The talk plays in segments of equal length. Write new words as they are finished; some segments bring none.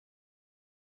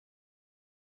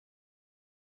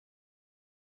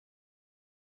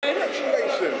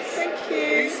Congratulations. Thank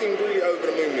you. You seem really over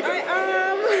the moon with I it.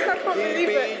 am. I can't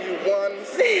believe it. You won,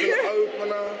 season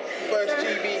opener, first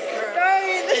GB cap.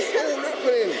 It's all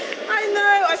happening. I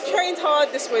know. I've trained hard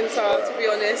this winter, to be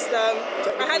honest.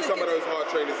 Take me through some of those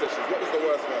hard training sessions. What was the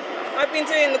worst one? I've been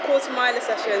doing the quarter-miler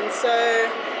sessions. So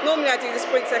normally I do the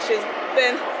sprint sessions.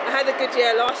 Then I had a good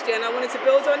year last year and I wanted to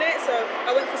build on it. So I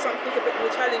went for something a bit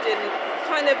more challenging.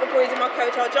 Kind of agreed with my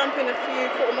coach, I'll jump in a few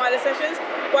quarter-miler sessions.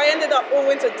 But I ended up all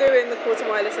winter doing the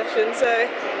quarter-miler session. So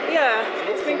yeah,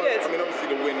 it's been good. I mean,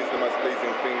 obviously the win is the most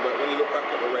pleasing thing, but when you look back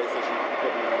at the race, as you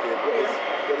probably did,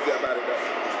 what was it about it that?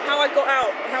 How I got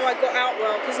out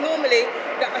well, because normally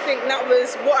I think that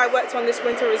was what I worked on this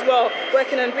winter as well,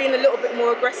 working on being a little bit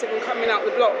more aggressive and coming out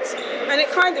the blocks, and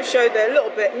it kind of showed there a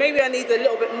little bit. Maybe I need a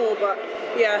little bit more, but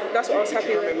yeah, that's what I was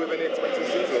happy with. Did you come in with any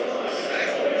expectancies?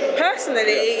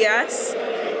 Personally, yes,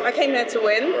 I came here to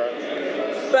win. Right.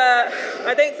 But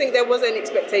I don't think there was any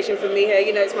expectation for me here.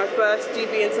 You know, it's my first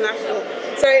GB International,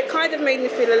 so it kind of made me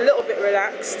feel a little bit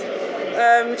relaxed.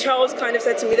 Charles kind of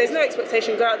said to me, there's no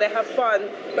expectation, go out there, have fun.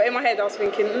 But in my head I was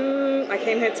thinking, I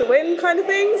came here to win kind of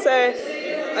thing. So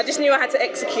I just knew I had to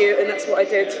execute, and that's what I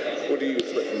did. What do you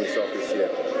expect from yourself this year?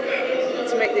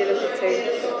 To make the Olympic team,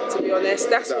 to be honest.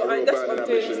 That's what I'm doing.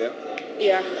 Ambition,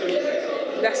 yeah,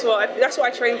 that's what I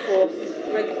train for.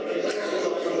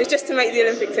 It's just to make the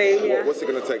Olympic team, yeah. What's it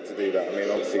going to take to do that? I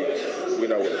mean, obviously, we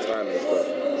know what the time is, but...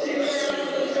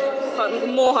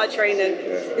 More hard training.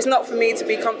 Yeah. It's not for me to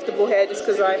be comfortable here just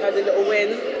because I had a little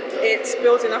win. It's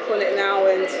building up on it now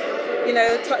and, you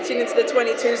know, touching into the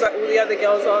 22s like all the other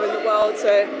girls are in the world,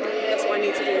 so that's what I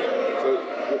need to do. So,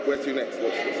 where to next?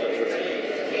 What's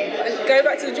And go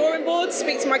back to the drawing board,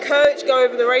 speak to my coach, go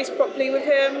over the race properly with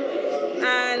him,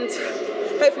 and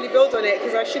hopefully build on it,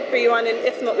 because I should be running,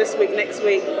 if not this week, next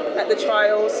week at the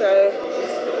trial. So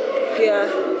yeah,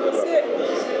 that's it.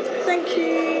 Thank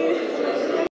you.